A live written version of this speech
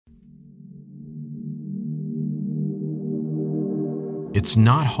it's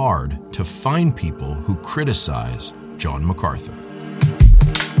not hard to find people who criticize John MacArthur.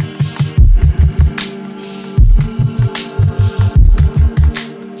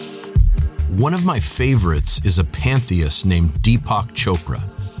 One of my favorites is a pantheist named Deepak Chopra.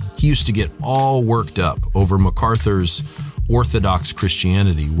 He used to get all worked up over MacArthur's Orthodox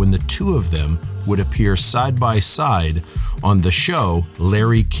Christianity when the two of them would appear side by side on the show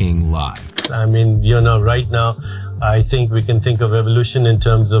Larry King Live. I mean, right now, I think we can think of evolution in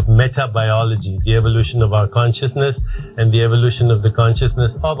terms of metabiology, the evolution of our consciousness and the evolution of the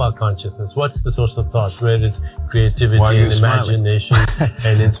consciousness of our consciousness. What's the source of thought? Where is creativity and imagination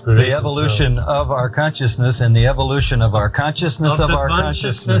and inspiration? The evolution of our consciousness and the evolution of our consciousness of our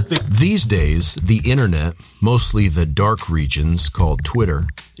consciousness. These days, the internet, mostly the dark regions called Twitter,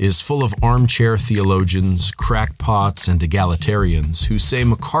 is full of armchair theologians, crackpots, and egalitarians who say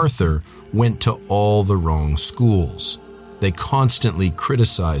MacArthur went to all the wrong schools. They constantly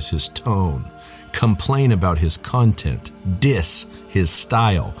criticize his tone, complain about his content, diss his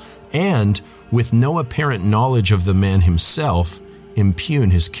style, and, with no apparent knowledge of the man himself,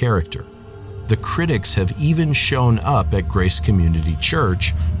 impugn his character. The critics have even shown up at Grace Community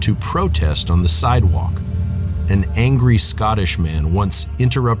Church to protest on the sidewalk. An angry Scottish man once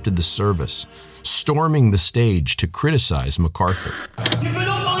interrupted the service, storming the stage to criticize MacArthur. If you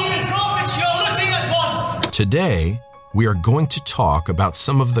don't believe in prophets, you're looking at one. Today, we are going to talk about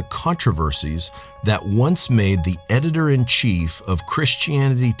some of the controversies that once made the editor-in-chief of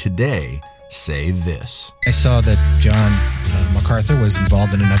Christianity Today say this. I saw that John MacArthur was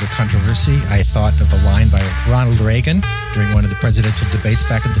involved in another controversy. I thought of a line by Ronald Reagan during one of the presidential debates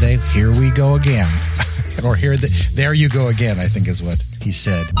back in the day. Here we go again. Or there you go again, I think is what he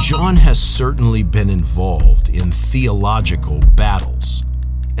said. John has certainly been involved in theological battles,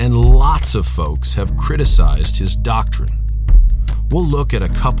 and lots of folks have criticized his doctrine. We'll look at a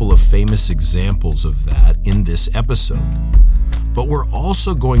couple of famous examples of that in this episode. But we're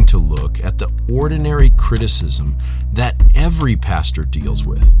also going to look at the ordinary criticism that every pastor deals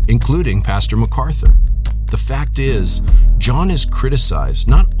with, including Pastor MacArthur. The fact is, John is criticized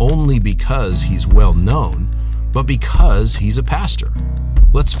not only because he's well known, but because he's a pastor.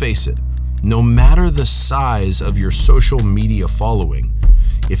 Let's face it, no matter the size of your social media following,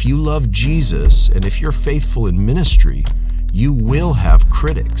 if you love Jesus and if you're faithful in ministry, you will have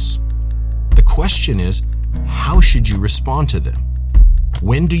critics. The question is, how should you respond to them?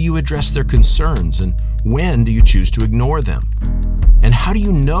 When do you address their concerns, and when do you choose to ignore them? And how do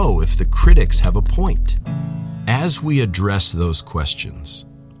you know if the critics have a point? As we address those questions,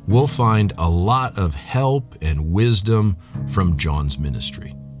 we'll find a lot of help and wisdom from John's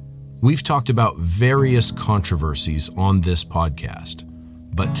ministry. We've talked about various controversies on this podcast,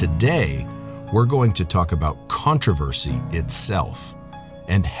 but today we're going to talk about controversy itself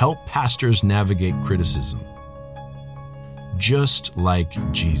and help pastors navigate criticism, just like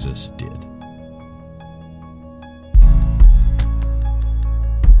Jesus did.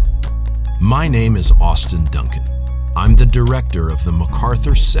 My name is Austin Duncan. I'm the director of the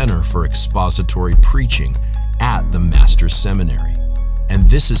MacArthur Center for Expository Preaching at the Master's Seminary. And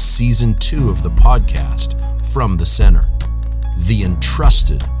this is Season 2 of the podcast from the Center, The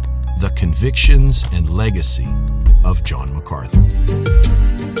Entrusted, The Convictions and Legacy of John MacArthur.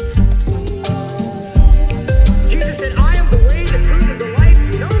 Jesus said, I am the way, the truth, and the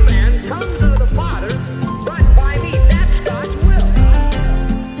life. No man comes to the Father but by me. That's God's will.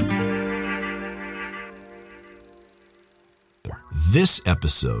 This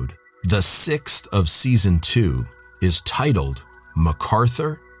episode, the 6th of Season 2, is titled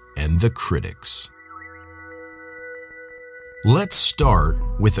MacArthur and the Critics. Let's start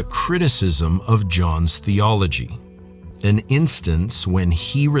with a criticism of John's theology, an instance when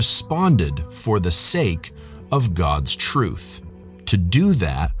he responded for the sake of God's truth. To do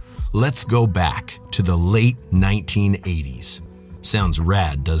that, let's go back to the late 1980s. Sounds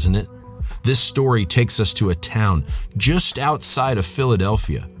rad, doesn't it? This story takes us to a town just outside of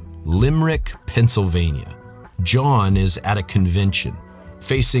Philadelphia, Limerick, Pennsylvania. John is at a convention,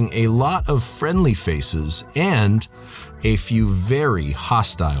 facing a lot of friendly faces and a few very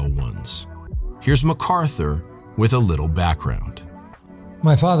hostile ones. Here's MacArthur with a little background.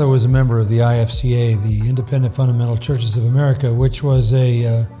 My father was a member of the IFCA, the Independent Fundamental Churches of America, which was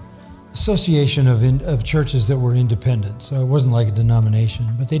a association of churches that were independent. So it wasn't like a denomination,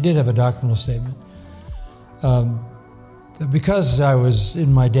 but they did have a doctrinal statement. Because I was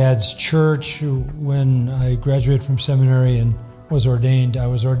in my dad's church when I graduated from seminary and was ordained, I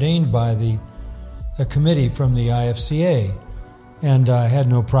was ordained by a committee from the IFCA. And I had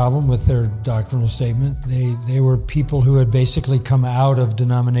no problem with their doctrinal statement. They were people who had basically come out of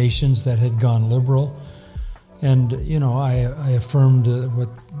denominations that had gone liberal. And, I affirmed what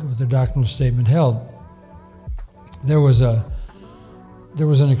their doctrinal statement held. There was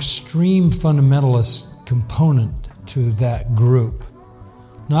an extreme fundamentalist component to that group.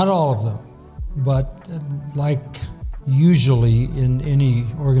 Not all of them, but like usually in any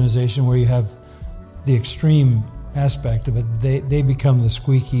organization where you have the extreme aspect of it, they become the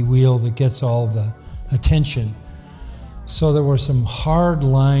squeaky wheel that gets all the attention. So there were some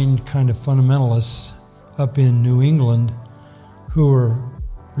hard-line kind of fundamentalists up in New England who were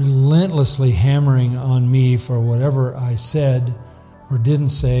relentlessly hammering on me for whatever I said or didn't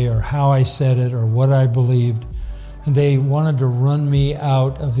say or how I said it or what I believed. And they wanted to run me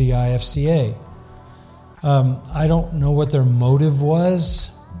out of the IFCA. I don't know what their motive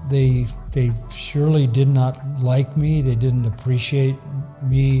was. They surely did not like me. They didn't appreciate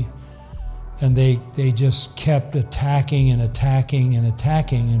me. And they just kept attacking and attacking and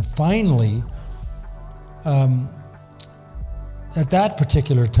attacking. And finally, at that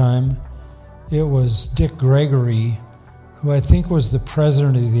particular time, it was Dick Gregory, who I think was the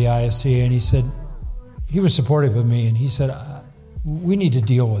president of the IFCA, and he said, he was supportive of me, and he said, we need to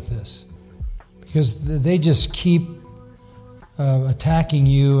deal with this because they just keep attacking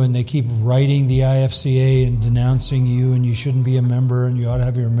you, and they keep writing the IFCA and denouncing you, and you shouldn't be a member, and you ought to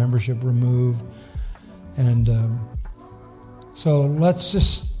have your membership removed. And so let's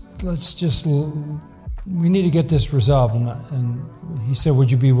just we need to get this resolved. And he said,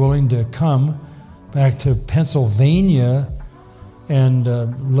 would you be willing to come back to Pennsylvania and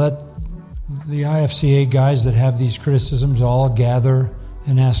let the IFCA guys that have these criticisms all gather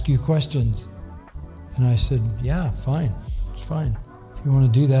and ask you questions? And I said, yeah, fine. It's fine. If you want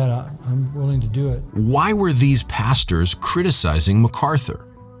to do that, I'm willing to do it. Why were these pastors criticizing MacArthur?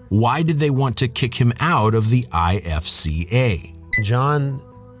 Why did they want to kick him out of the IFCA? John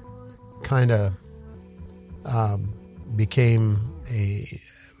kind of became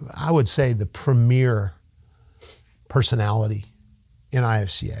I would say, the premier personality in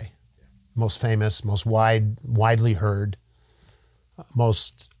IFCA. Most famous, most widely heard,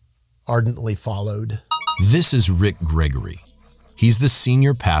 most ardently followed. This is Rick Gregory. He's the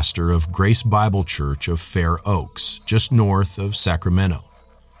senior pastor of Grace Bible Church of Fair Oaks, just north of Sacramento.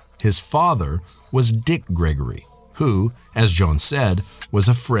 His father was Dick Gregory, who, as John said, was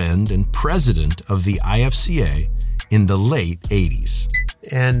a friend and president of the IFCA in the late 80s.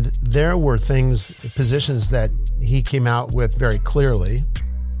 And there were positions that he came out with very clearly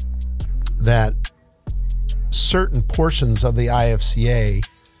that certain portions of the IFCA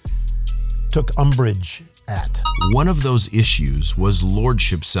took umbrage at. One of those issues was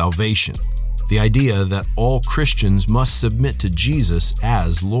lordship salvation, the idea that all Christians must submit to Jesus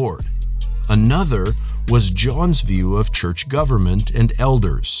as Lord. Another was John's view of church government and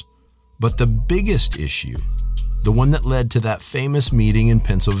elders. But the biggest issue, the one that led to that famous meeting in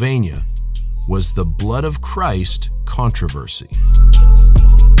Pennsylvania, was the blood of Christ controversy.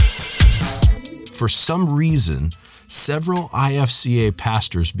 For some reason, several IFCA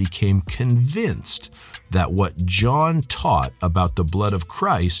pastors became convinced that what John taught about the blood of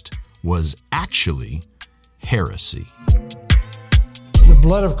Christ was actually heresy. The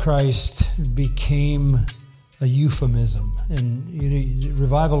blood of Christ became a euphemism. And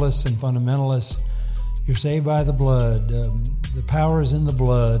revivalists and fundamentalists, you're saved by the blood. The power is in the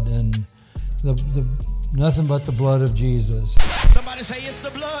blood, and the nothing but the blood of Jesus. Somebody say, it's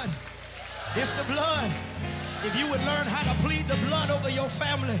the blood. It's the blood. If you would learn how to plead the blood over your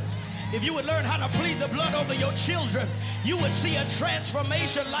family, if you would learn how to plead the blood over your children, you would see a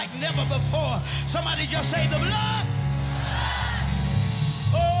transformation like never before. Somebody just say, the blood.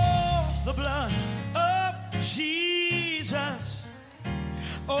 Oh, the blood of Jesus.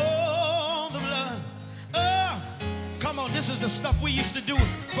 Oh, the blood. Oh, come on, this is the stuff we used to do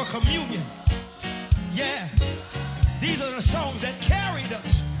for communion. Yeah, these are the songs that carried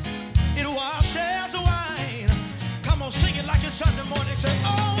us. It washes away. Come on, sing it like it's Sunday morning. Say,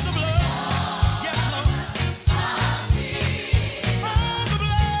 oh, the blood. Yes, Lord. Oh, the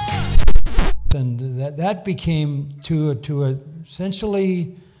blood. And that became to a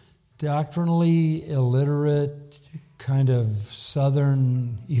essentially doctrinally illiterate kind of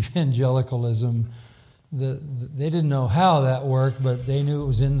Southern evangelicalism. They didn't know how that worked, but they knew it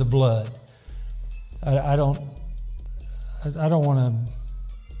was in the blood. I don't want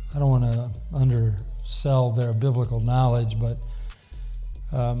to undersell their biblical knowledge, but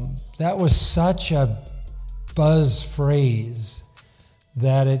that was such a buzz phrase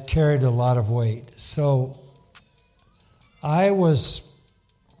that it carried a lot of weight. So I was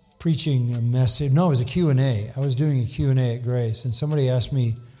preaching a message. No, it was a Q&A. I was doing a Q&A at Grace, and somebody asked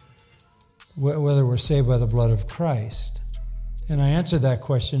me whether we're saved by the blood of Christ. And I answered that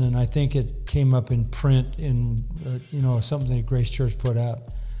question, and I think it came up in print in something that Grace Church put out.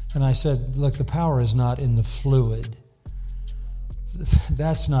 And I said, look, the power is not in the fluid.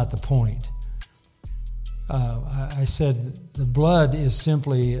 That's not the point. I said the blood is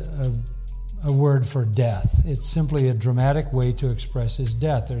simply a word for death. It's simply a dramatic way to express his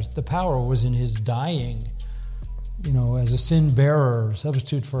death. The power was in his dying, as a sin bearer,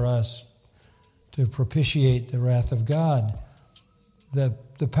 substitute for us to propitiate the wrath of God. The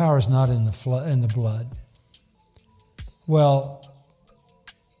power is not in the blood. Well,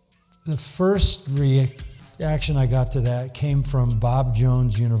 the first reaction I got to that came from Bob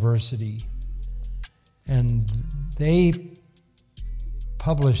Jones University. And they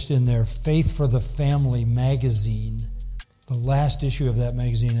published in their Faith for the Family magazine, the last issue of that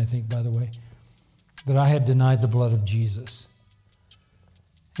magazine, I think, by the way, that I had denied the blood of Jesus.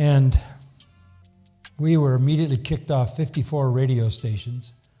 And we were immediately kicked off 54 radio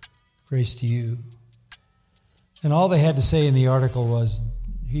stations, grace to you. And all they had to say in the article was,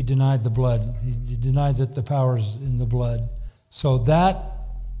 he denied the blood. He denied that the power's in the blood. So that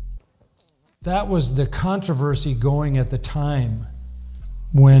was the controversy going at the time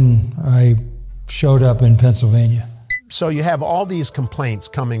when I showed up in Pennsylvania. So you have all these complaints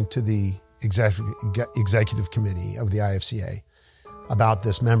coming to the executive committee of the IFCA about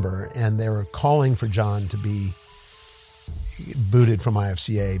this member, and they were calling for John to be booted from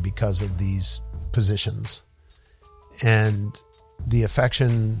IFCA because of these positions. And the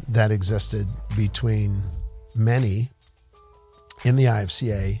affection that existed between many in the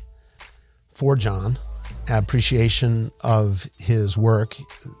IFCA for John, appreciation of his work.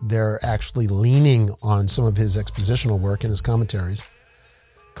 They're actually leaning on some of his expositional work and his commentaries,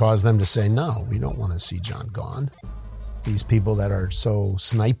 caused them to say, no, we don't want to see John gone. These people that are so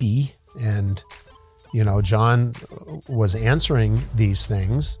snipey, and, John was answering these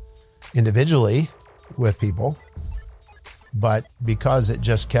things individually with people, but because it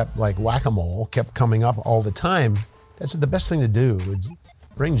just kept like whack-a-mole, kept coming up all the time, that's the best thing to do, would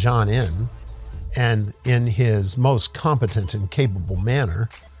bring John in and in his most competent and capable manner,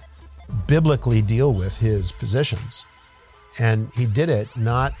 biblically deal with his positions. And he did it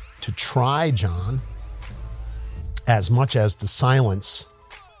not to try John as much as to silence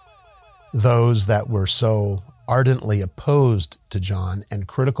those that were so ardently opposed to John and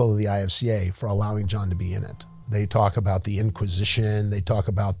critical of the IFCA for allowing John to be in it. They talk about the Inquisition, they talk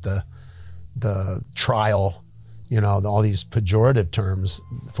about the trial, all these pejorative terms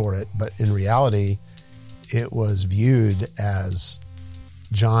for it, but in reality, it was viewed as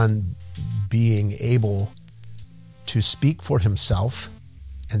John being able to speak for himself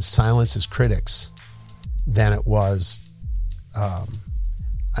and silence his critics than it was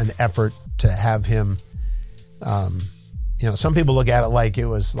an effort to have him, some people look at it like it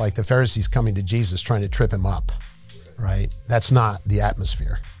was like the Pharisees coming to Jesus trying to trip him up, right? That's not the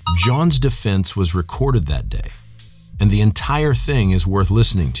atmosphere. John's defense was recorded that day, and the entire thing is worth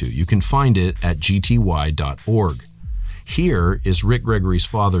listening to. You can find it at gty.org. Here is Rick Gregory's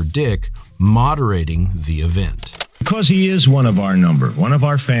father, Dick, moderating the event. Because he is one of our number, one of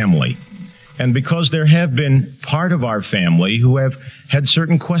our family, and because there have been part of our family who have had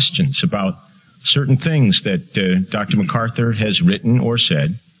certain questions about certain things that Dr. MacArthur has written or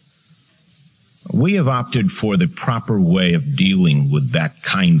said, we have opted for the proper way of dealing with that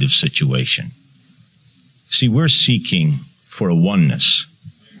kind of situation. See, we're seeking for a oneness.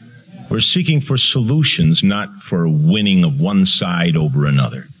 We're seeking for solutions, not for winning of one side over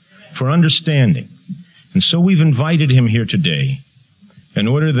another, for understanding. And so we've invited him here today in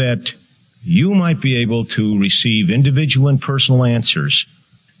order that you might be able to receive individual and personal answers.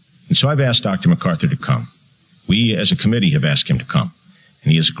 And so I've asked Dr. MacArthur to come. We as a committee have asked him to come,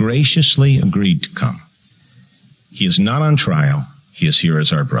 and he has graciously agreed to come. He is not on trial. He is here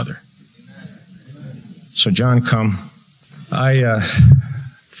as our brother. So John, come. I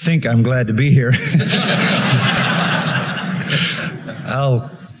think I'm glad to be here. I'll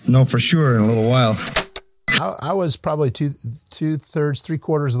know for sure in a little while. I was probably two-thirds,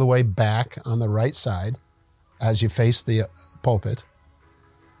 three-quarters of the way back on the right side as you face the pulpit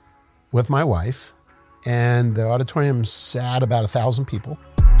with my wife, and the auditorium sat about 1,000 people,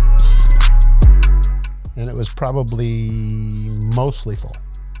 and it was probably mostly full.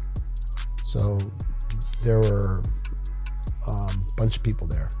 So there were a bunch of people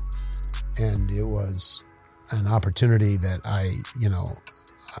there, and it was an opportunity that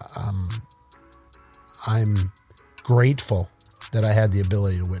I'm grateful that I had the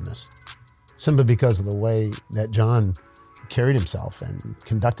ability to witness, simply because of the way that John carried himself and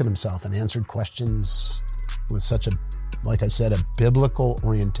conducted himself and answered questions with such a, like I said, a biblical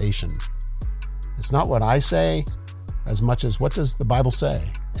orientation. It's not what I say as much as what does the Bible say?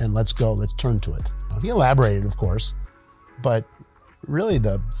 And let's turn to it. He elaborated, of course, but really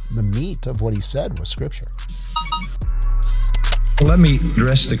the meat of what he said was Scripture. Let me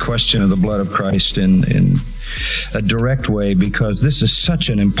address the question of the blood of Christ in a direct way, because this is such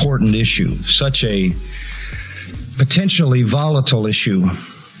an important issue, such a potentially volatile issue.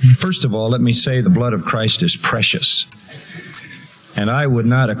 First of all, let me say the blood of Christ is precious. And I would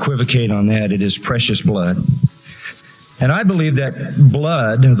not equivocate on that. It is precious blood. And I believe that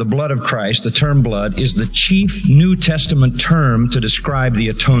blood, the blood of Christ, the term blood, is the chief New Testament term to describe the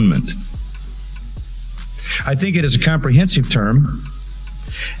atonement. I think it is a comprehensive term,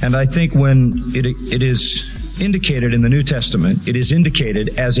 and I think when it is indicated in the New Testament, it is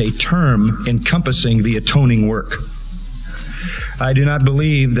indicated as a term encompassing the atoning work. I do not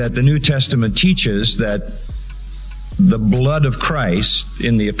believe that the New Testament teaches that the blood of Christ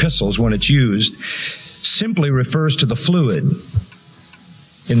in the epistles, when it's used, simply refers to the fluid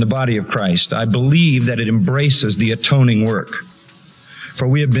in the body of Christ. I believe that it embraces the atoning work. For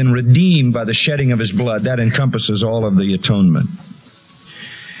we have been redeemed by the shedding of His blood. That encompasses all of the atonement.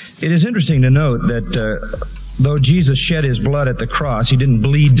 It is interesting to note that though Jesus shed His blood at the cross, He didn't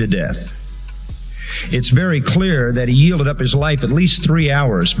bleed to death. It's very clear that He yielded up His life at least 3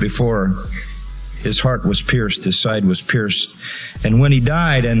 hours before His heart was pierced, His side was pierced. And when He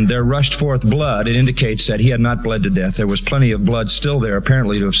died and there rushed forth blood, it indicates that He had not bled to death. There was plenty of blood still there,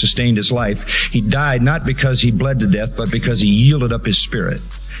 apparently, to have sustained His life. He died not because He bled to death, but because He yielded up His spirit.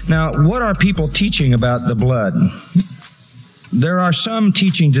 Now, what are people teaching about the blood? There are some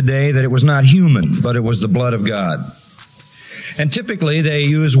teaching today that it was not human, but it was the blood of God. And typically they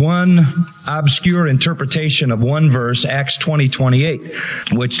use one obscure interpretation of one verse, Acts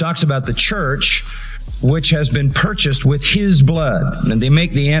 20:28, which talks about the church which has been purchased with His blood, and they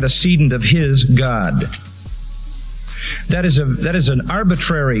make the antecedent of His God. That is an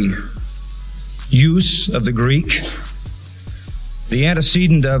arbitrary use of the Greek. The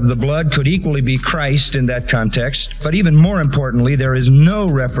antecedent of the blood could equally be Christ in that context, but even more importantly, there is no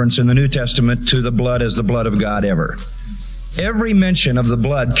reference in the New Testament to the blood as the blood of God ever. Every mention of the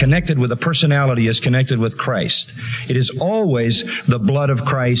blood connected with a personality is connected with Christ. It is always the blood of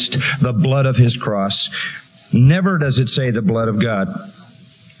Christ, the blood of His cross. Never does it say the blood of God.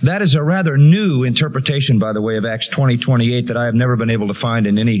 That is a rather new interpretation, by the way, of Acts 20:28 that I have never been able to find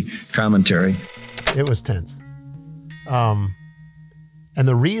in any commentary. It was tense. And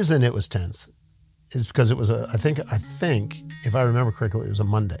the reason it was tense is because it was I think, if I remember correctly, it was a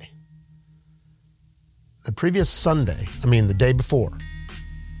Monday. The previous Sunday, the day before,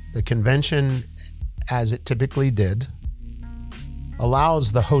 the convention, as it typically did,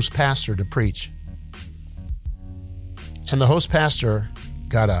 allows the host pastor to preach. And the host pastor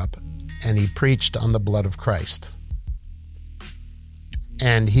got up and he preached on the blood of Christ.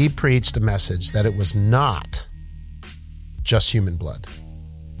 And he preached a message that it was not just human blood.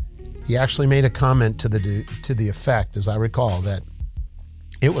 He actually made a comment to the effect, as I recall, that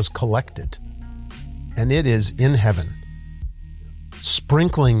it was collected. And it is in heaven,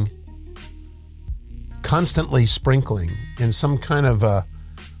 constantly sprinkling in some kind of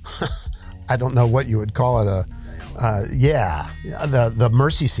I don't know what you would call it, the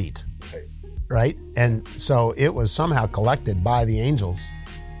mercy seat, right? And so it was somehow collected by the angels.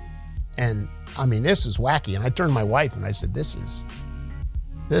 And this is wacky. And I turned to my wife and I said, this is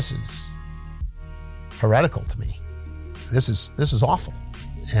heretical to me. This is awful.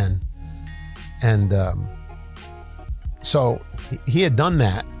 And so he had done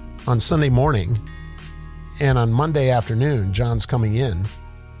that on Sunday morning, and on Monday afternoon, John's coming in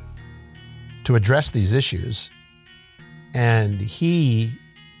to address these issues. And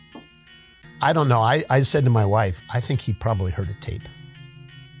I don't know, I said to my wife, I think he probably heard a tape,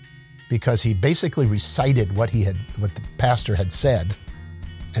 because he basically recited what the pastor had said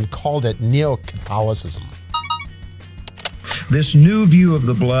and called it Neo-Catholicism. This new view of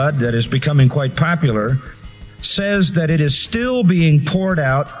the blood that is becoming quite popular says that it is still being poured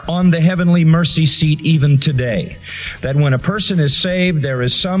out on the heavenly mercy seat even today. That when a person is saved, there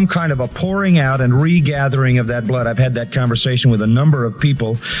is some kind of a pouring out and regathering of that blood. I've had that conversation with a number of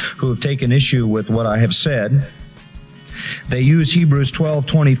people who have taken issue with what I have said. They use Hebrews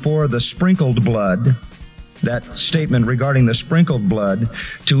 12:24, the sprinkled blood, that statement regarding the sprinkled blood,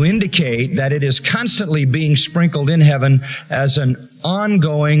 to indicate that it is constantly being sprinkled in heaven as an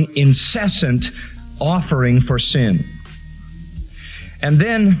ongoing, incessant offering for sin. And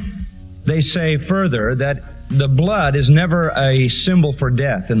then they say further that the blood is never a symbol for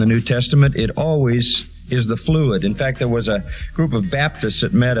death in the New Testament. It always is the fluid. In fact, there was a group of Baptists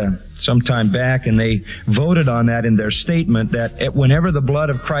that met some time back, and they voted on that in their statement that whenever the blood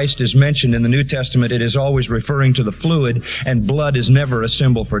of Christ is mentioned in the New Testament, it is always referring to the fluid, and blood is never a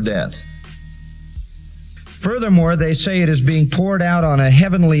symbol for death. Furthermore, they say it is being poured out on a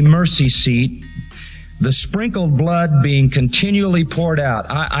heavenly mercy seat, the sprinkled blood being continually poured out.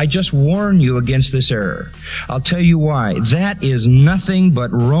 I just warn you against this error. I'll tell you why. That is nothing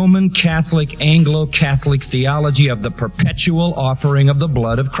but Roman Catholic, Anglo-Catholic theology of the perpetual offering of the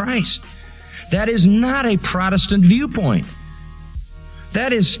blood of Christ. That is not a Protestant viewpoint.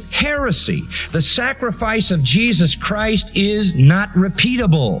 That is heresy. The sacrifice of Jesus Christ is not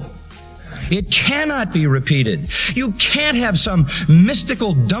repeatable. It cannot be repeated. You can't have some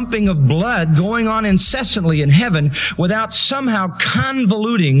mystical dumping of blood going on incessantly in heaven without somehow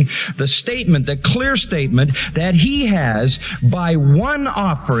convoluting the statement, the clear statement that He has, by one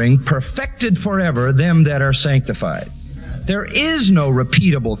offering, perfected forever them that are sanctified. There is no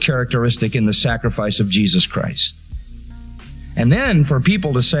repeatable characteristic in the sacrifice of Jesus Christ. And then for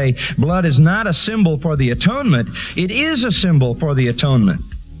people to say blood is not a symbol for the atonement, it is a symbol for the atonement.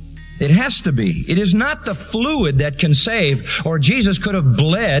 It has to be. It is not the fluid that can save, or Jesus could have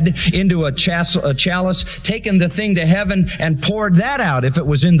bled into a chalice, taken the thing to heaven, and poured that out if it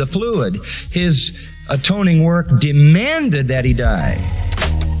was in the fluid. His atoning work demanded that He die.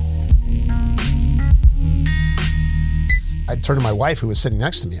 I turned to my wife, who was sitting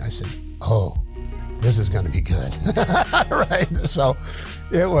next to me. I said, "Oh, this is going to be good." Right? So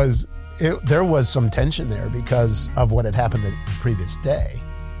there was some tension there because of what had happened the previous day.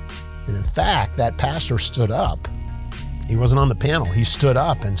 And in fact, that pastor stood up. He wasn't on the panel. He stood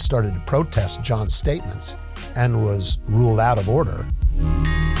up and started to protest John's statements and was ruled out of order.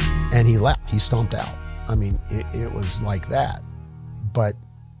 And he left. He stomped out. I mean, it was like that.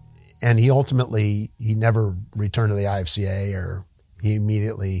 And he ultimately, he never returned to the IFCA, or he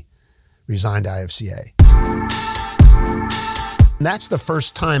immediately resigned IFCA. And that's the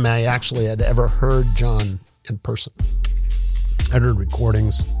first time I actually had ever heard John in person. I heard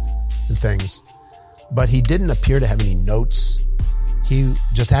recordings and things, but he didn't appear to have any notes. He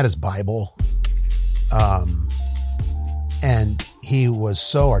just had his Bible, and he was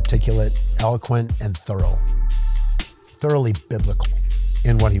so articulate, eloquent, and thoroughly biblical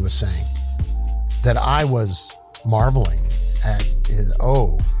in what he was saying, that I was marveling at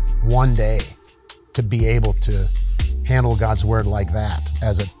one day to be able to handle God's word like that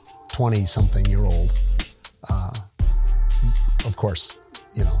as a 20-something-year-old. Of course,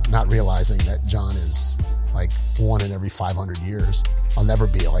 not realizing that John is like one in every 500 years. I'll never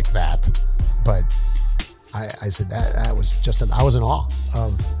be like that. But I said that was just, I was in awe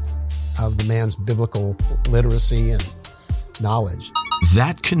of the man's biblical literacy and knowledge.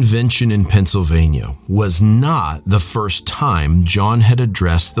 That convention in Pennsylvania was not the first time John had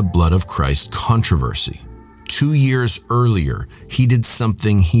addressed the blood of Christ controversy. 2 years earlier, he did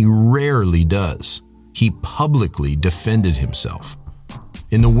something he rarely does. He publicly defended himself.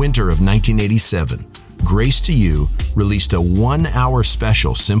 In the winter of 1987, Grace to You released a 1-hour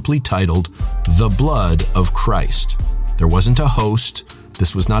special simply titled The Blood of Christ. There wasn't a host.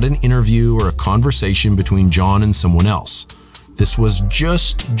 This was not an interview or a conversation between John and someone else. This was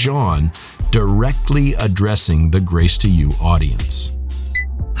just John directly addressing the Grace to You audience.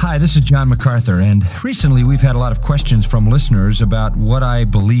 Hi, this is John MacArthur, and recently we've had a lot of questions from listeners about what I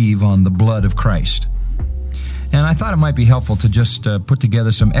believe on the blood of Christ. And I thought it might be helpful to just put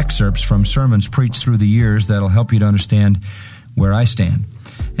together some excerpts from sermons preached through the years that'll help you to understand where I stand.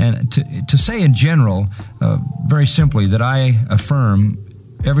 And to say in general, very simply, that I affirm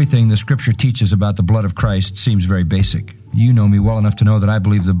everything the Scripture teaches about the blood of Christ seems very basic. You know me well enough to know that I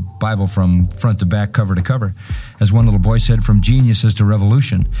believe the Bible from front to back, cover to cover. As one little boy said, from geniuses to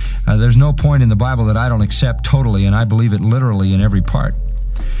revolution. There's no point in the Bible that I don't accept totally, and I believe it literally in every part.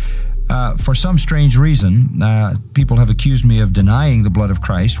 For some strange reason, people have accused me of denying the blood of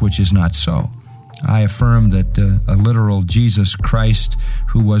Christ, which is not so. I affirm that a literal Jesus Christ,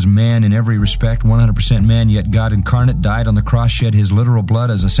 who was man in every respect, 100% man, yet God incarnate, died on the cross, shed His literal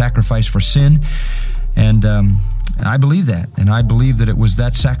blood as a sacrifice for sin. And I believe that. And I believe that it was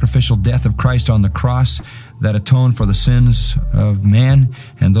that sacrificial death of Christ on the cross that atoned for the sins of man,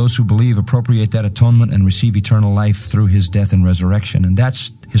 and those who believe appropriate that atonement and receive eternal life through His death and resurrection. And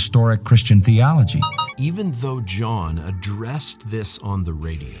that's historic Christian theology. Even though John addressed this on the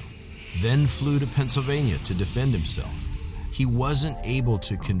radio, then flew to Pennsylvania to defend himself, he wasn't able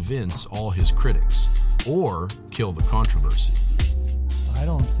to convince all his critics or kill the controversy. I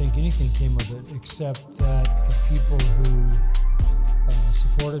don't think anything came of it except that the people who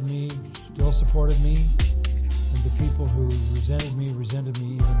supported me still supported me, and the people who resented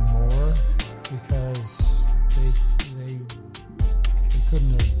me even more, because they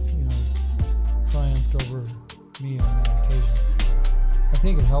couldn't have, triumphed over me on that occasion. I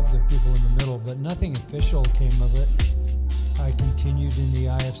think it helped the people in the middle, but nothing official came of it. I continued in the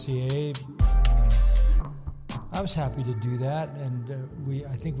IFCA. I was happy to do that, and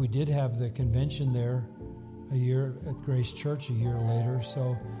I think we did have the convention there a year at Grace Church a year later,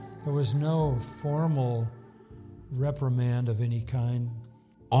 so there was no formal reprimand of any kind.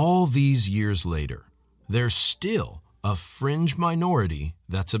 All these years later, there's still a fringe minority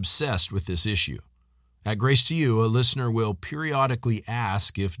that's obsessed with this issue. At Grace to You, a listener will periodically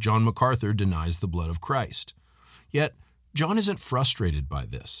ask if John MacArthur denies the blood of Christ. Yet, John isn't frustrated by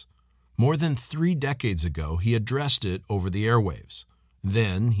this. More than 3 decades ago, he addressed it over the airwaves.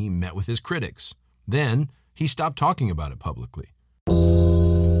 Then he met with his critics. Then he stopped talking about it publicly.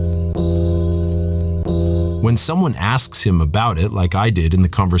 When someone asks him about it, like I did in the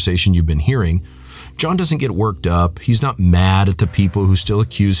conversation you've been hearing, John doesn't get worked up. He's not mad at the people who still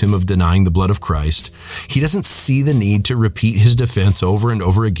accuse him of denying the blood of Christ. He doesn't see the need to repeat his defense over and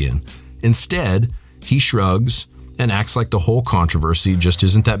over again. Instead, he shrugs and acts like the whole controversy just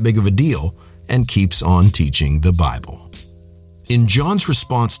isn't that big of a deal and keeps on teaching the Bible. In John's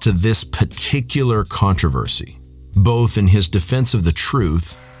response to this particular controversy, both in his defense of the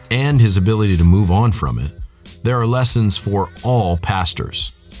truth and his ability to move on from it, there are lessons for all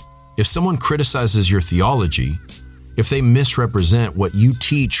pastors. If someone criticizes your theology, if they misrepresent what you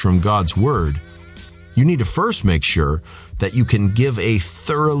teach from God's Word, you need to first make sure that you can give a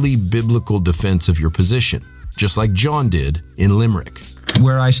thoroughly biblical defense of your position, just like John did in Limerick.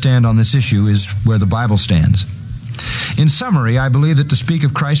 Where I stand on this issue is where the Bible stands. In summary, I believe that to speak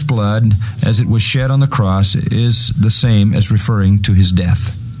of Christ's blood as it was shed on the cross is the same as referring to his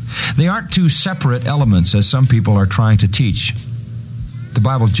death. They aren't two separate elements as some people are trying to teach. The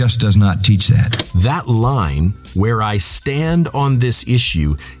Bible just does not teach that. That line, where I stand on this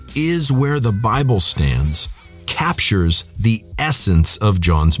issue is where the Bible stands, captures the essence of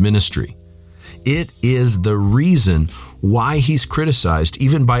John's ministry. It is the reason why he's criticized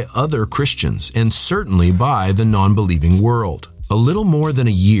even by other Christians and certainly by the non-believing world. A little more than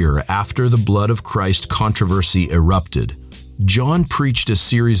a year after the blood of Christ controversy erupted, John preached a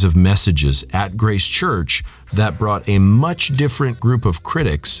series of messages at Grace Church that brought a much different group of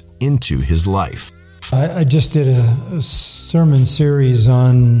critics into his life. I just did a sermon series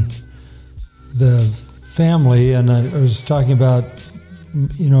on the family, and I was talking about,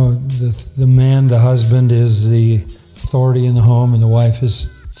 the man, the husband, is the authority in the home, and the wife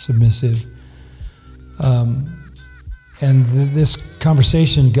is submissive. And this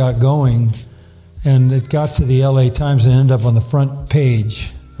conversation got going, and it got to the LA Times and ended up on the front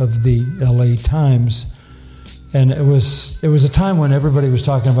page of the LA Times. And it was a time when everybody was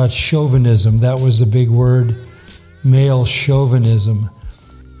talking about chauvinism. That was the big word, male chauvinism.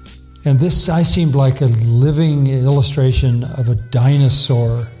 And this, I seemed like a living illustration of a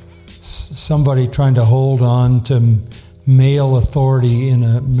dinosaur, somebody trying to hold on to male authority in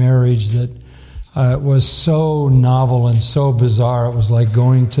a marriage that was so novel and so bizarre. It was like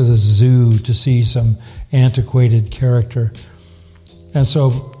going to the zoo to see some antiquated character. And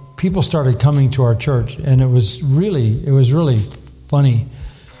so people started coming to our church, and it was really funny.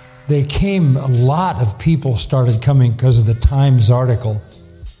 A lot of people started coming because of the Times article,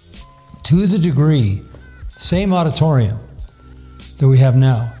 to the degree, same auditorium that we have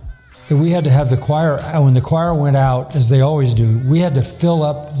now, that we had to have the choir, when the choir went out, as they always do, we had to fill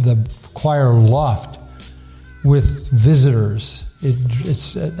up the choir loft with visitors.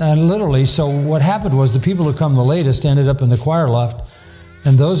 And literally, so what happened was the people who come the latest ended up in the choir loft,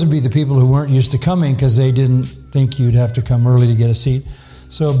 and those would be the people who weren't used to coming because they didn't think you'd have to come early to get a seat.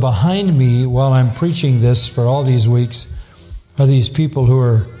 So behind me, while I'm preaching this for all these weeks, are these people who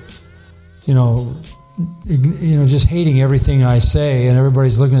are, just hating everything I say, and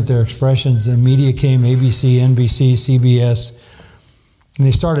everybody's looking at their expressions. And media came, ABC, NBC, CBS, and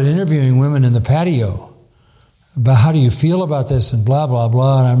they started interviewing women in the patio about how do you feel about this and blah, blah,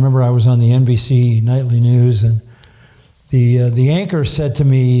 blah. And I remember I was on the NBC Nightly News, and the anchor said to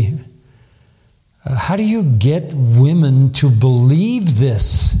me, how do you get women to believe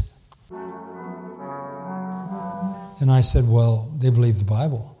this? And I said, well, they believe the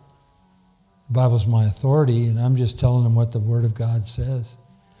Bible. The Bible's my authority, and I'm just telling them what the Word of God says.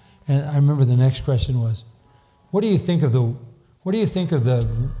 And I remember the next question was, What do you think of the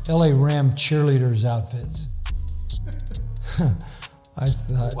LA Ram cheerleaders' outfits? I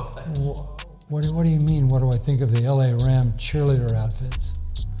thought, what do you mean? What do I think of the LA Ram cheerleader outfits?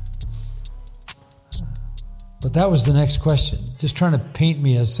 But that was the next question. Just trying to paint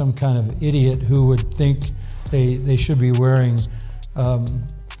me as some kind of idiot who would think they should be wearing,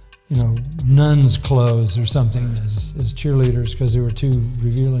 nuns' clothes or something as cheerleaders because they were too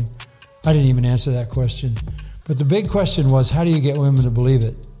revealing. I didn't even answer that question. But the big question was, how do you get women to believe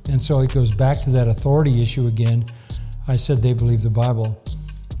it? And so it goes back to that authority issue again. I said they believe the Bible.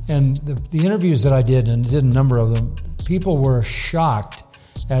 And the interviews that I did, and I did a number of them, people were shocked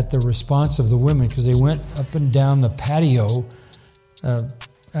at the response of the women because they went up and down the patio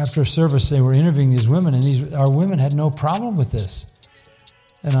after service. They were interviewing these women, and our women had no problem with this.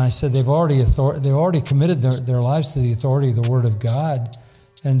 And I said they've already committed their lives to the authority of the Word of God,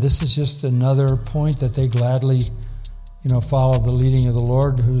 and this is just another point that they gladly, follow the leading of the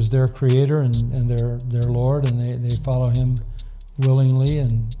Lord, who's their Creator and their Lord, and they follow Him willingly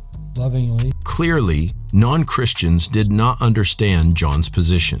and lovingly. Clearly, non-Christians did not understand John's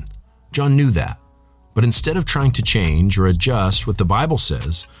position. John knew that. But instead of trying to change or adjust what the Bible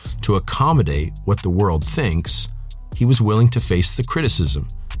says to accommodate what the world thinks, he was willing to face the criticism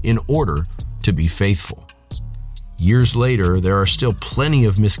in order to be faithful. Years later, there are still plenty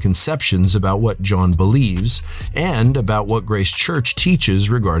of misconceptions about what John believes and about what Grace Church teaches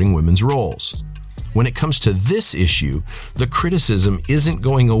regarding women's roles. When it comes to this issue, the criticism isn't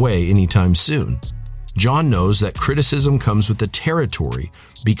going away anytime soon. John knows that criticism comes with the territory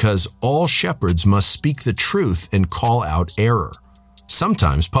because all shepherds must speak the truth and call out error,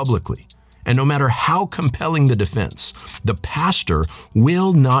 sometimes publicly. And no matter how compelling the defense, the pastor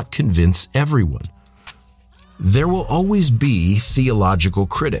will not convince everyone. There will always be theological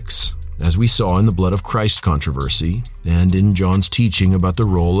critics, as we saw in the Blood of Christ controversy and in John's teaching about the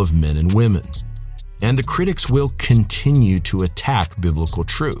role of men and women. And the critics will continue to attack biblical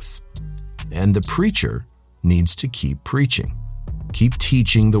truth. And the preacher needs to keep preaching, keep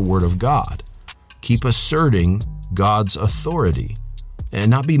teaching the Word of God, keep asserting God's authority,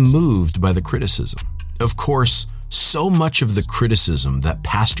 and not be moved by the criticism. Of course, so much of the criticism that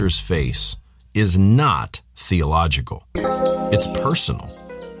pastors face is not theological. It's personal.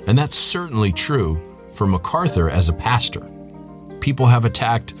 And that's certainly true for MacArthur as a pastor. People have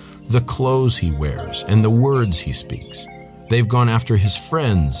attacked the clothes he wears and the words he speaks. They've gone after his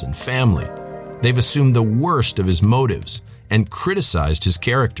friends and family. They've assumed the worst of his motives and criticized his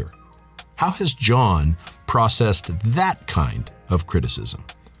character. How has John processed that kind of criticism?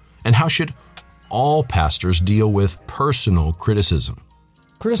 And how should all pastors deal with personal criticism?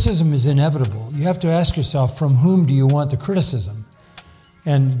 Criticism is inevitable. You have to ask yourself, from whom do you want the criticism?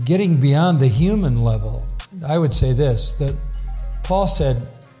 And getting beyond the human level, I would say this, that Paul said,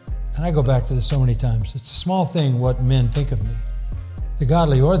 and I go back to this so many times, it's a small thing what men think of me, the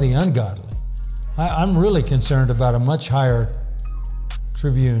godly or the ungodly. I'm really concerned about a much higher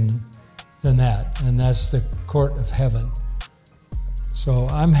tribune than that, and that's the court of heaven. So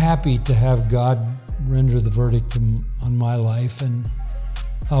I'm happy to have God render the verdict on my life, and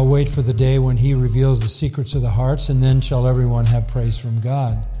I'll wait for the day when He reveals the secrets of the hearts, and then shall everyone have praise from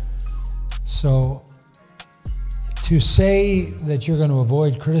God. So to say that you're going to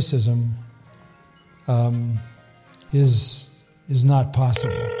avoid criticism is not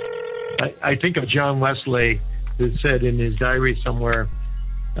possible. I think of John Wesley, who said in his diary somewhere,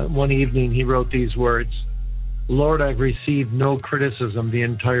 one evening he wrote these words, "Lord, I've received no criticism the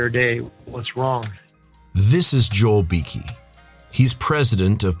entire day. What's wrong?" This is Joel Beakey. He's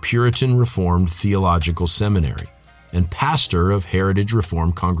president of Puritan Reformed Theological Seminary and pastor of Heritage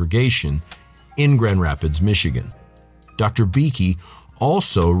Reformed Congregation in Grand Rapids, Michigan. Dr. Beakey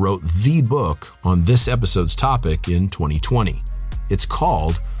also wrote the book on this episode's topic in 2020. It's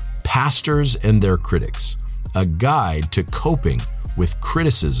called Pastors and Their Critics, a guide to coping with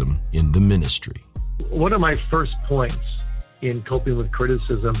criticism in the ministry. One of my first points in coping with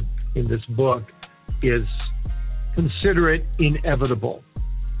criticism in this book is consider it inevitable.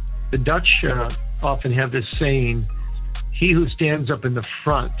 The Dutch often have this saying, he who stands up in the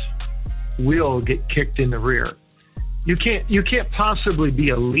front will get kicked in the rear. You can't possibly be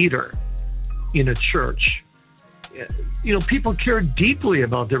a leader in a church. People care deeply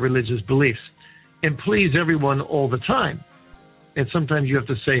about their religious beliefs and please everyone all the time. And sometimes you have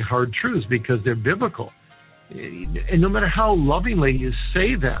to say hard truths because they're biblical. And no matter how lovingly you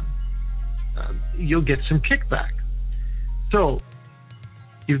say them, you'll get some kickback. So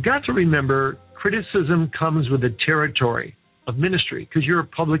you've got to remember, criticism comes with a territory. of ministry because you're a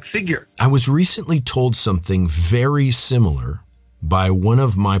public figure. I was recently told something very similar by one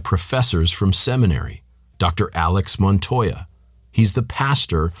of my professors from seminary, Dr. Alex Montoya. He's the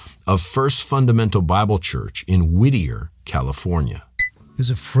pastor of First Fundamental Bible Church in Whittier, California. There's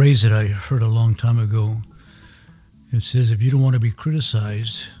a phrase that I heard a long time ago. It says, if you don't want to be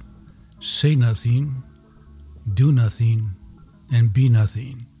criticized, say nothing, do nothing, and be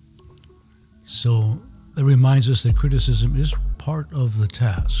nothing. So that reminds us that criticism is part of the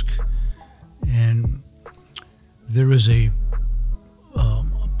task. And there is a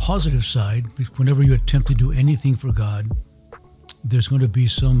positive side. Whenever you attempt to do anything for God, there's going to be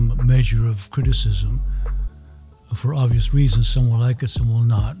some measure of criticism. For obvious reasons, some will like it, some will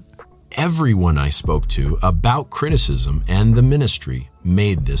not. Everyone I spoke to about criticism and the ministry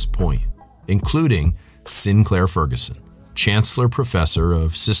made this point, including Sinclair Ferguson, Chancellor Professor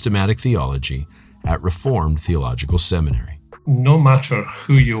of Systematic Theology at Reformed Theological Seminary. No matter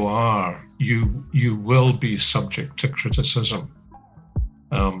who you are, you will be subject to criticism.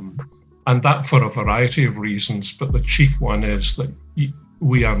 And that for a variety of reasons, but the chief one is that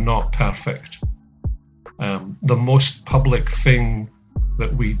we are not perfect. The most public thing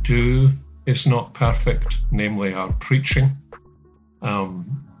that we do is not perfect, namely our preaching.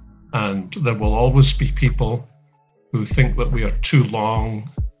 And there will always be people who think that we are too long,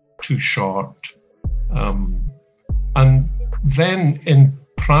 too short. And then in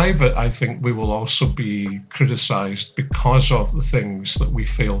private, I think we will also be criticized because of the things that we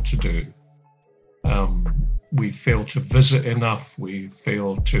fail to do. We fail to visit enough, we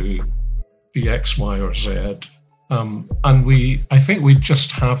fail to be X, Y, or Z. And I think we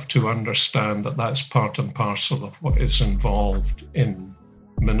just have to understand that that's part and parcel of what is involved in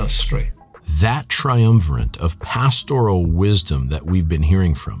ministry. That triumvirate of pastoral wisdom that we've been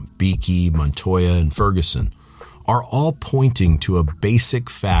hearing from, Beakey, Montoya, and Ferguson, are all pointing to a basic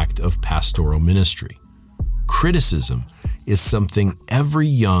fact of pastoral ministry. Criticism is something every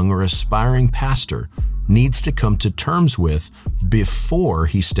young or aspiring pastor needs to come to terms with before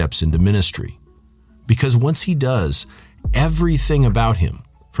he steps into ministry. Because once he does, everything about him,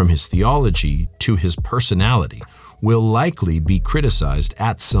 from his theology to his personality, will likely be criticized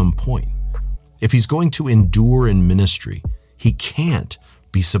at some point. If he's going to endure in ministry, he can't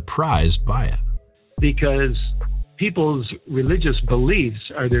be surprised by it. Because people's religious beliefs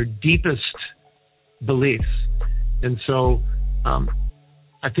are their deepest beliefs. And so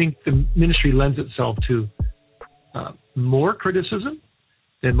I think the ministry lends itself to more criticism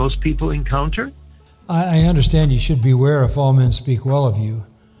than most people encounter. I understand you should beware if all men speak well of you.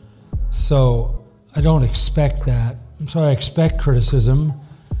 So I don't expect that. So I expect criticism.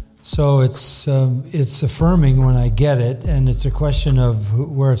 So it's affirming when I get it, and it's a question of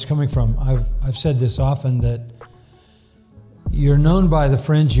where it's coming from. I've said this often, that you're known by the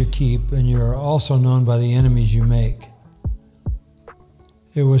friends you keep, and you're also known by the enemies you make.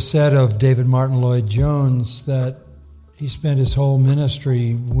 It was said of David Martin Lloyd-Jones that he spent his whole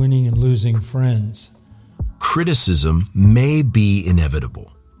ministry winning and losing friends. Criticism may be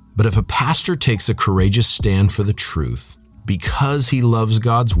inevitable, but if a pastor takes a courageous stand for the truth, because he loves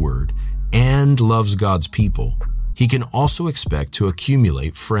God's word and loves God's people, he can also expect to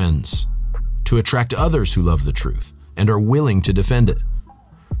accumulate friends, to attract others who love the truth and are willing to defend it.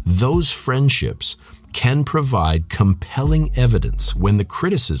 Those friendships can provide compelling evidence when the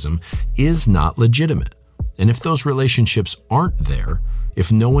criticism is not legitimate. And if those relationships aren't there,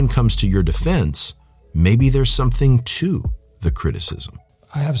 if no one comes to your defense, maybe there's something to the criticism.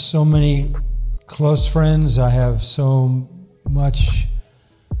 I have so many close friends. I have so much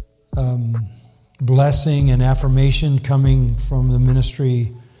blessing and affirmation coming from the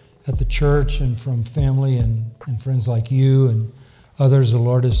ministry at the church and from family and friends like you and others. The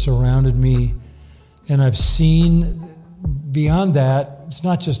Lord has surrounded me. And I've seen beyond that, it's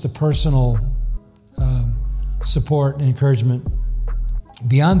not just the personal support and encouragement.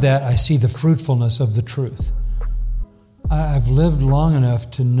 Beyond that, I see the fruitfulness of the truth. I've lived long enough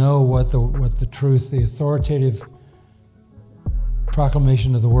to know what the truth, the authoritative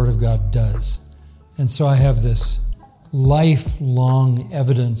proclamation of the Word of God does. And so I have this lifelong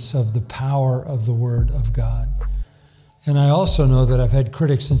evidence of the power of the Word of God. And I also know that I've had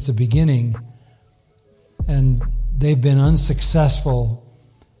critics since the beginning, and they've been unsuccessful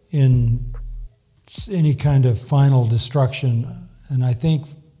in any kind of final destruction. And I think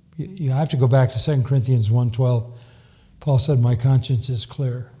you have to go back to 2 Corinthians 1:12. Paul said, "My conscience is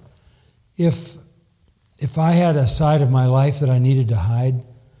clear." If I had a side of my life that I needed to hide,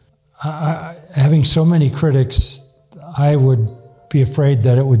 having so many critics, I would be afraid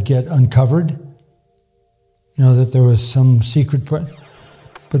that it would get uncovered. that there was some secret.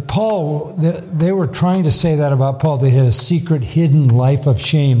 But Paul, they were trying to say that about Paul. They had a secret, hidden life of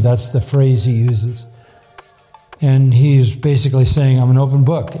shame. That's the phrase he uses. And he's basically saying, I'm an open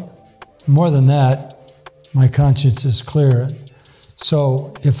book. More than that, my conscience is clear.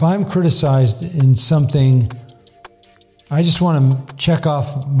 So if I'm criticized in something, I just want to check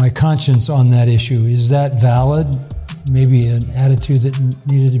off my conscience on that issue. Is that valid? Maybe an attitude that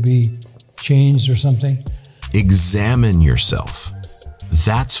needed to be changed or something? Examine yourself.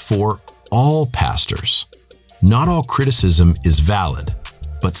 That's for all pastors. Not all criticism is valid,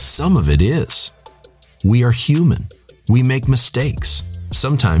 but some of it is. We are human. We make mistakes.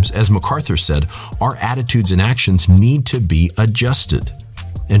 Sometimes, as MacArthur said, our attitudes and actions need to be adjusted.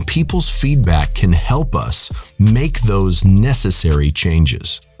 And people's feedback can help us make those necessary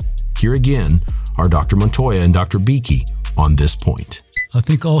changes. Here again are Dr. Montoya and Dr. Beakey on this point. I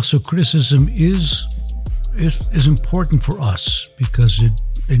think also criticism is important for us because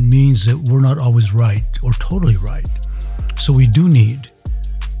it means that we're not always right or totally right. So we do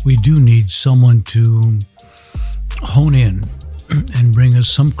need someone to hone in and bring us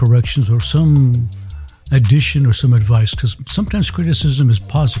some corrections or some addition or some advice, because sometimes criticism is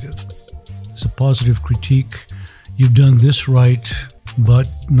positive. It's a positive critique. You've done this right, but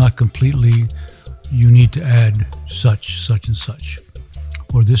not completely. You need to add such and such.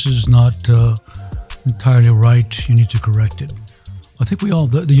 Or this is not entirely right. You need to correct it. I think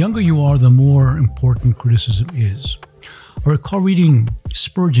the younger you are, the more important criticism is. I recall reading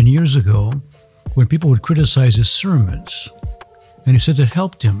Spurgeon years ago when people would criticize his sermons. And he said it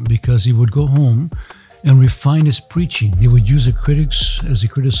helped him because he would go home and refine his preaching. He would use the critics, as he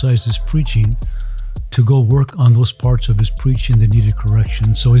criticized his preaching, to go work on those parts of his preaching that needed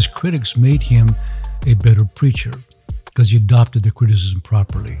correction. So his critics made him a better preacher because he adopted the criticism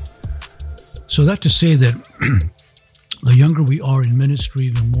properly. So that to say that the younger we are in ministry,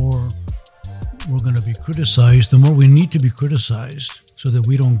 the more we're going to be criticized, the more we need to be criticized so that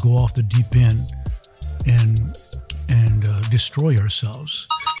we don't go off the deep end and destroy ourselves.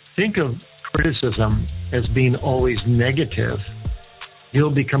 Think of criticism as being always negative.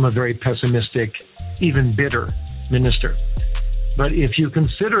 You'll become a very pessimistic, even bitter minister. But if you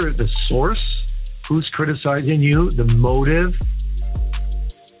consider the source, who's criticizing you, the motive,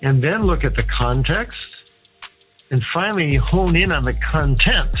 and then look at the context, and finally hone in on the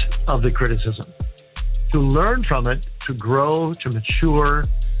content of the criticism, to learn from it, to grow, to mature.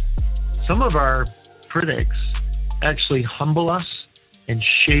 Some of our critics actually humble us and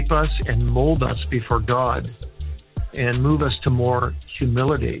shape us and mold us before God and move us to more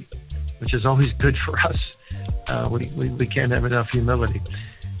humility, which is always good for us. We can't have enough humility.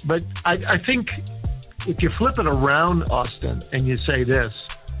 But I think if you flip it around, Austin, and you say this,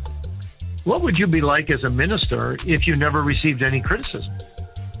 what would you be like as a minister if you never received any criticism?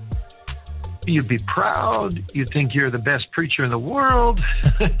 You'd be proud. You'd think you're the best preacher in the world.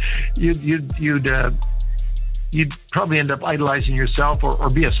 You'd probably end up idolizing yourself or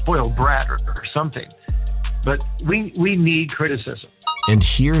be a spoiled brat or something. But we need criticism. And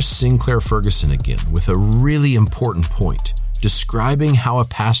here's Sinclair Ferguson again with a really important point, describing how a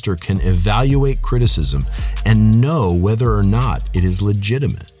pastor can evaluate criticism and know whether or not it is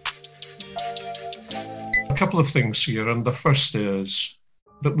legitimate. A couple of things here, and the first is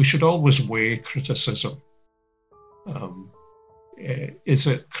that we should always weigh criticism. Is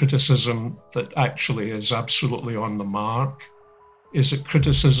it criticism that actually is absolutely on the mark? Is it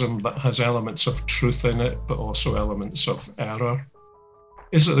criticism that has elements of truth in it, but also elements of error?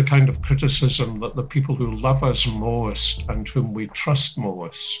 Is it the kind of criticism that the people who love us most and whom we trust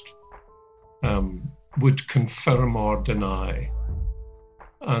most would confirm or deny?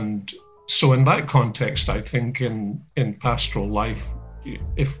 And so in that context, I think in pastoral life,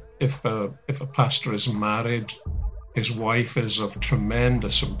 if a pastor is married, his wife is of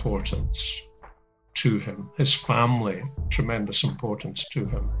tremendous importance to him, his family, tremendous importance to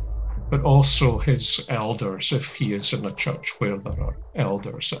him, but also his elders, if he is in a church where there are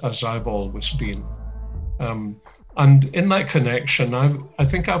elders, as I've always been. And in that connection, I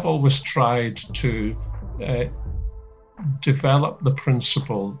think I've always tried to develop the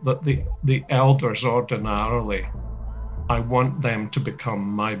principle that the elders ordinarily, I want them to become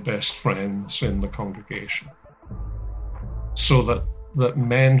my best friends in the congregation. So that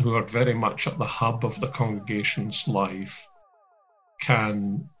men who are very much at the hub of the congregation's life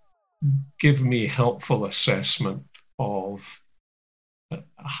can give me helpful assessment of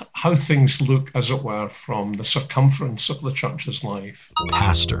how things look, as it were, from the circumference of the church's life.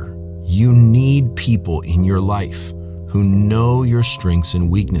 Pastor, you need people in your life who know your strengths and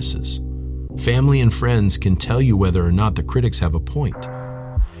weaknesses. Family and friends can tell you whether or not the critics have a point.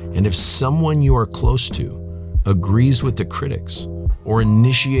 And if someone you are close to agrees with the critics or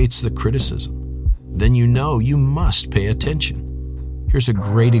initiates the criticism, then you know you must pay attention. Here's a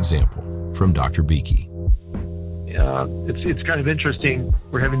great example from Dr. Beakey. It's kind of interesting.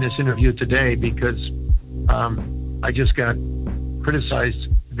 We're having this interview today because I just got criticized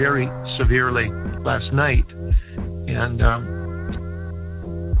very severely last night. And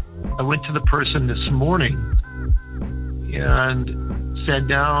I went to the person this morning and sat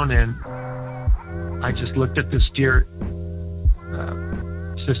down, and I just looked at this dear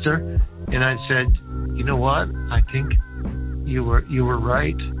sister, and I said, you know what? I think you were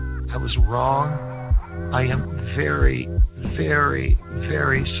right. I was wrong. I am very, very,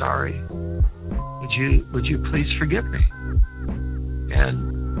 very sorry. Would you please forgive me?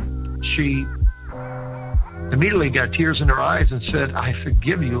 And she immediately got tears in her eyes and said, I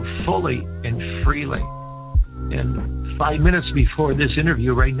forgive you fully and freely. And 5 minutes before this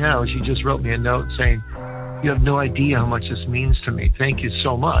interview right now, she just wrote me a note saying, you have no idea how much this means to me. Thank you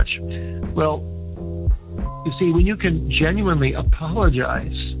so much. Well, you see, when you can genuinely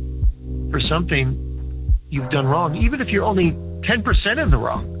apologize for something you've done wrong, even if you're only 10% in the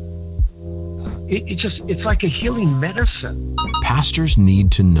wrong, it's like a healing medicine. Pastors need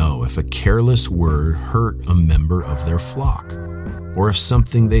to know if a careless word hurt a member of their flock, or if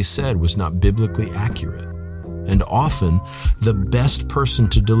something they said was not biblically accurate. And often, the best person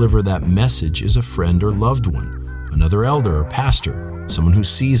to deliver that message is a friend or loved one, another elder or pastor, someone who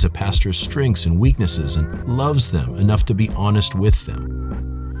sees a pastor's strengths and weaknesses and loves them enough to be honest with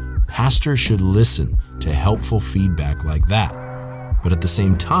them. Pastors should listen to helpful feedback like that. But at the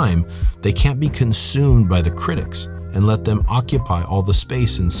same time, they can't be consumed by the critics and let them occupy all the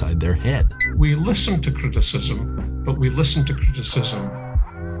space inside their head. We listen to criticism, but we listen to criticism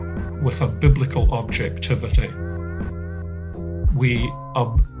with a biblical objectivity. We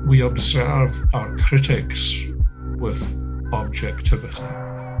observe our critics with objectivity.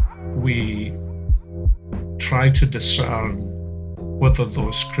 We try to discern whether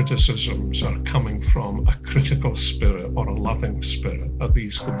those criticisms are coming from a critical spirit or a loving spirit. Are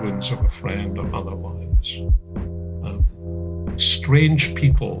these the wounds of a friend or otherwise? Strange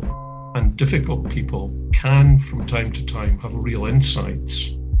people and difficult people can, from time to time, have real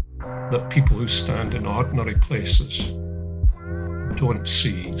insights that people who stand in ordinary places don't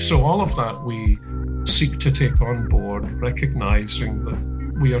see. So all of that we seek to take on board, recognizing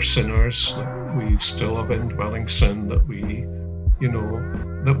that we are sinners, that we still have indwelling sin, that we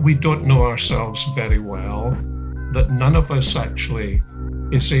don't know ourselves very well, that none of us actually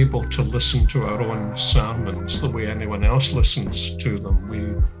is able to listen to our own sermons the way anyone else listens to them.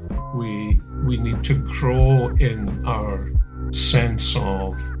 We need to grow in our sense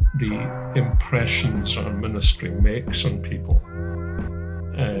of the impressions our ministry makes on people.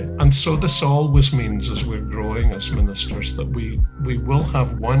 And so this always means, as we're growing as ministers, that we will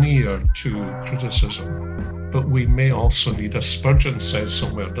have one ear to criticism, but we may also need, as Spurgeon says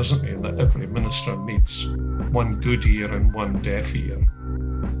somewhere, doesn't he, that every minister needs one good ear and one deaf ear,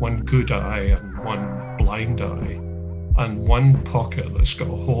 one good eye and one blind eye, and one pocket that's got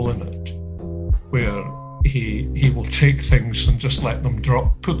a hole in it, where he will take things and just let them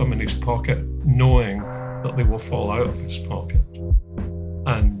drop, put them in his pocket, knowing that they will fall out of his pocket,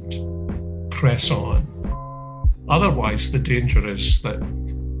 and press on. Otherwise, the danger is that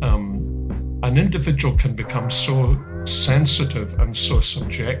an individual can become so sensitive and so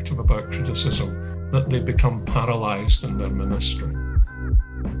subjective about criticism that they become paralyzed in their ministry.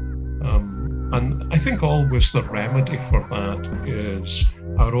 And I think always the remedy for that is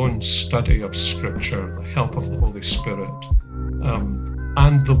our own study of Scripture, the help of the Holy Spirit,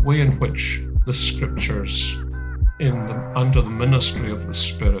 and the way in which the Scriptures, under the ministry of the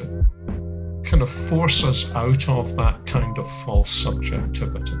Spirit, kind of force us out of that kind of false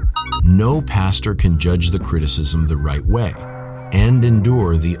subjectivity. No pastor can judge the criticism the right way and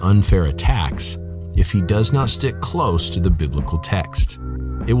endure the unfair attacks if he does not stick close to the biblical text.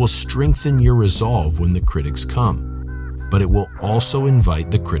 It will strengthen your resolve when the critics come, but it will also invite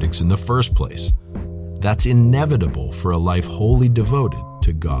the critics in the first place. That's inevitable for a life wholly devoted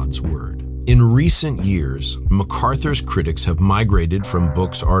to God's Word. In recent years, MacArthur's critics have migrated from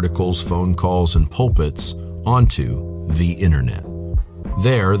books, articles, phone calls, and pulpits onto the internet.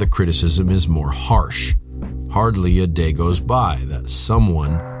 There, the criticism is more harsh. Hardly a day goes by that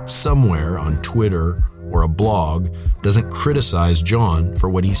someone, somewhere on Twitter or a blog, doesn't criticize John for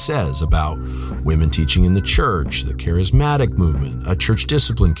what he says about women teaching in the church, the charismatic movement, a church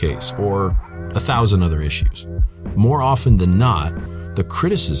discipline case, or 1,000 other issues. More often than not, the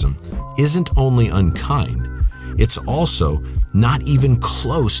criticism isn't only unkind, it's also not even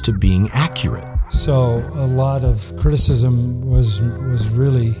close to being accurate. So a lot of criticism was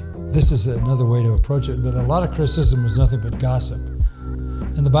really, this is another way to approach it, but a lot of criticism was nothing but gossip.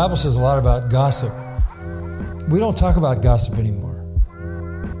 And the Bible says a lot about gossip. We don't talk about gossip anymore.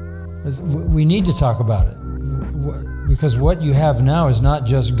 We need to talk about it. Because what you have now is not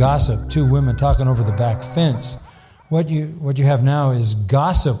just gossip, two women talking over the back fence. What you have now is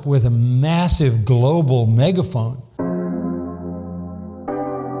gossip with a massive global megaphone.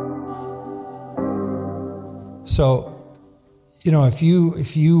 So, if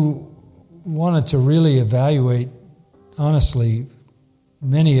you wanted to really evaluate, honestly,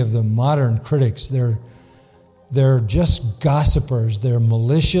 many of the modern critics, they're just gossipers. They're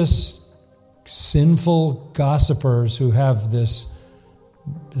malicious, sinful gossipers who have this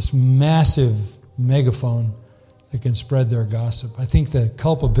massive megaphone that can spread their gossip. I think the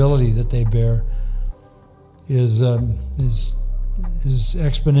culpability that they bear is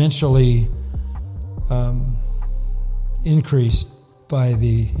exponentially increased by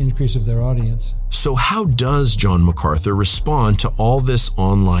the increase of their audience. So how does John MacArthur respond to all this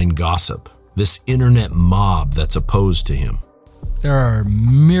online gossip, this internet mob that's opposed to him? There are a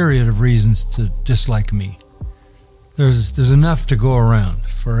myriad of reasons to dislike me. There's enough to go around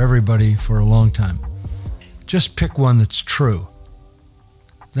for everybody for a long time. Just pick one that's true.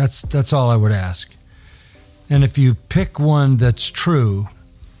 That's all I would ask. And if you pick one that's true,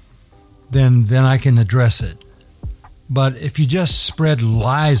 then I can address it. But if you just spread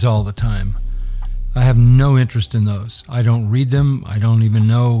lies all the time, I have no interest in those. I don't read them. I don't even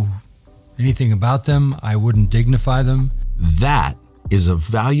know anything about them. I wouldn't dignify them. That is a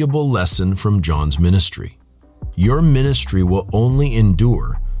valuable lesson from John's ministry. Your ministry will only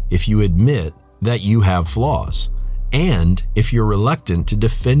endure if you admit that you have flaws, and if you're reluctant to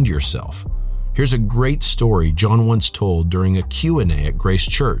defend yourself. Here's a great story John once told during a Q&A at Grace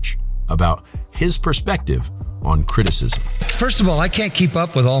Church about his perspective on criticism. First of all, I can't keep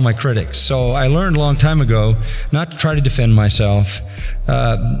up with all my critics, so I learned a long time ago not to try to defend myself,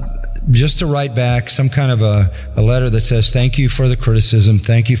 just to write back some kind of a letter that says, thank you for the criticism,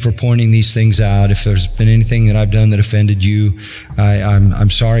 thank you for pointing these things out. If there's been anything that I've done that offended you, I'm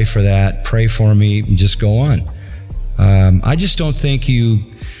sorry for that. Pray for me, and just go on. I just don't think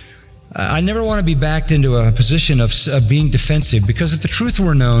I never want to be backed into a position of being defensive, because if the truth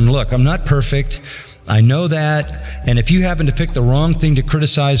were known, look, I'm not perfect. I know that. And if you happen to pick the wrong thing to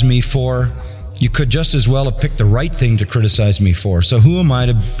criticize me for, you could just as well have picked the right thing to criticize me for. So who am I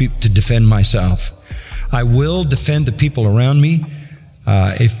to defend myself? I will defend the people around me.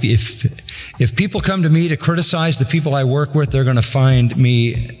 If people come to me to criticize the people I work with, they're going to find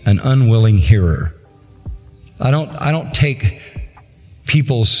me an unwilling hearer. I don't take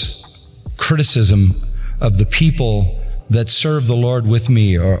people's criticism of the people that serve the Lord with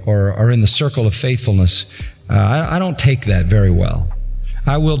me or are in the circle of faithfulness. I don't take that very well.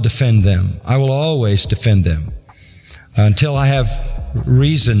 I will defend them. I will always defend them until I have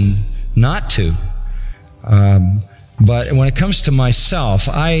reason not to. But when it comes to myself,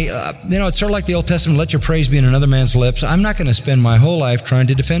 it's sort of like the Old Testament, let your praise be in another man's lips. I'm not going to spend my whole life trying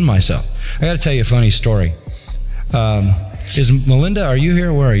to defend myself. I got to tell you a funny story. Is Melinda, are you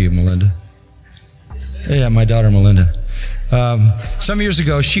here? Where are you, Melinda? Yeah, my daughter, Melinda. Some years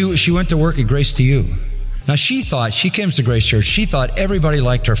ago, she went to work at Grace to You. Now, she comes to Grace Church, she thought everybody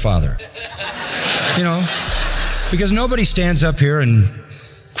liked her father. Because nobody stands up here and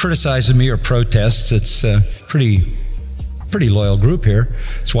criticizes me or protests. It's a pretty loyal group here.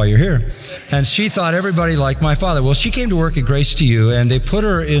 That's why you're here. And she thought everybody liked my father. Well, she came to work at Grace to You, and they put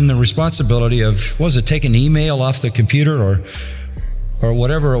her in the responsibility of, take an email off the computer or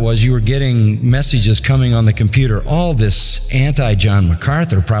whatever it was, you were getting messages coming on the computer. All this anti-John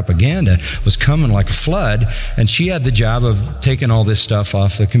MacArthur propaganda was coming like a flood, and she had the job of taking all this stuff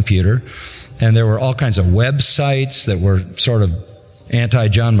off the computer. And there were all kinds of websites that were sort of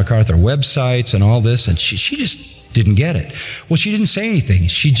anti-John MacArthur websites and all this, and she just didn't get it. Well, she didn't say anything.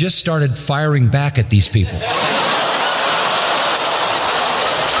 She just started firing back at these people.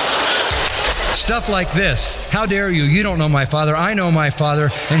 Stuff like this. How dare you? You don't know my father. I know my father,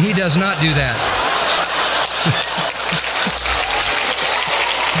 and he does not do that.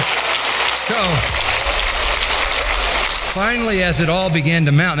 So, finally, as it all began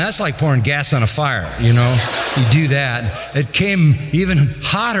to mount, that's like pouring gas on a fire, you do that. It came even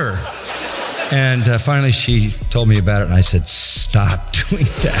hotter. And finally, she told me about it, and I said, stop doing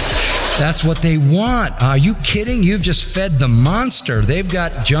that. That's what they want. Are you kidding? You've just fed the monster. They've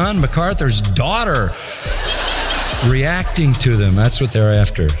got John MacArthur's daughter. reacting to them. That's what they're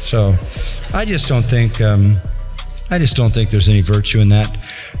after. So I just don't think there's any virtue in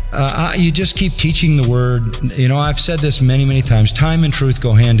that. You just keep teaching the word. You know, I've said this many, many times. Time and truth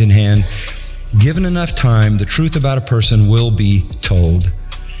go hand in hand. Given enough time, the truth about a person will be told.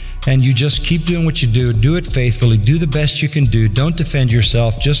 And you just keep doing what you do. Do it faithfully. Do the best you can do. Don't defend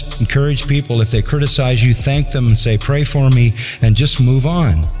yourself. Just encourage people. If they criticize you, thank them and say, pray for me, and just move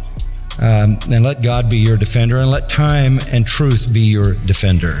on. And let God be your defender, and let time and truth be your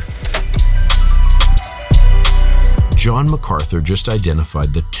defender. John MacArthur just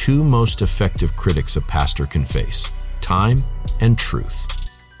identified the two most effective critics a pastor can face: time and truth.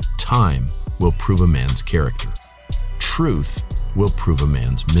 Time will prove a man's character. Truth will prove a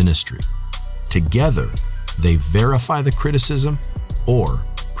man's ministry. Together, they verify the criticism or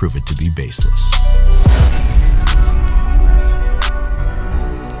prove it to be baseless.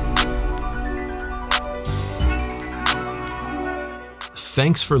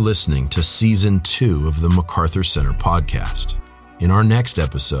 Thanks for listening to Season 2 of the MacArthur Center podcast. In our next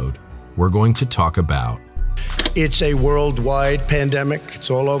episode, we're going to talk about... It's a worldwide pandemic. It's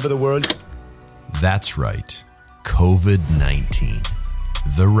all over the world. That's right. COVID-19.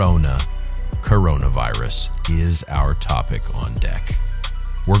 The coronavirus is our topic on deck.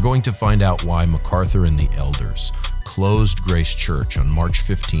 We're going to find out why MacArthur and the elders closed Grace Church on March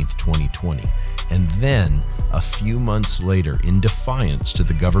 15th, 2020, and then a few months later, in defiance to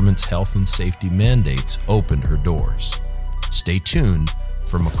the government's health and safety mandates, opened her doors. Stay tuned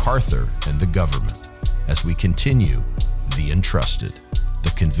for MacArthur and the government as we continue The Entrusted,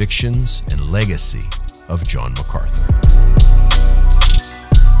 the convictions and legacy of John MacArthur.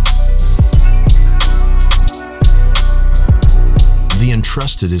 The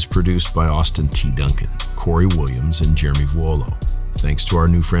Entrusted is produced by Austin T. Duncan, Corey Williams, and Jeremy Vuolo. Thanks to our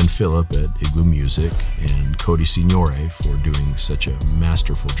new friend Philip at Igloo Music and Cody Signore for doing such a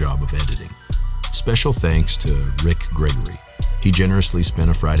masterful job of editing. Special thanks to Rick Gregory. He generously spent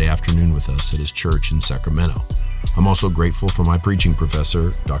a Friday afternoon with us at his church in Sacramento. I'm also grateful for my preaching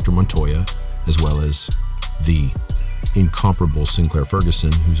professor, Dr. Montoya, as well as the incomparable Sinclair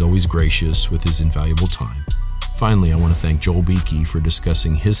Ferguson, who's always gracious with his invaluable time. Finally, I want to thank Joel Beakey for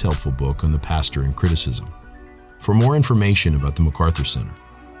discussing his helpful book on the pastor and criticism. For more information about the MacArthur Center,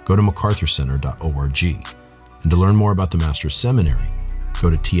 go to macarthurcenter.org. And to learn more about the Master's Seminary,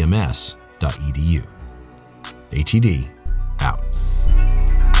 go to tms.edu. ATD, out.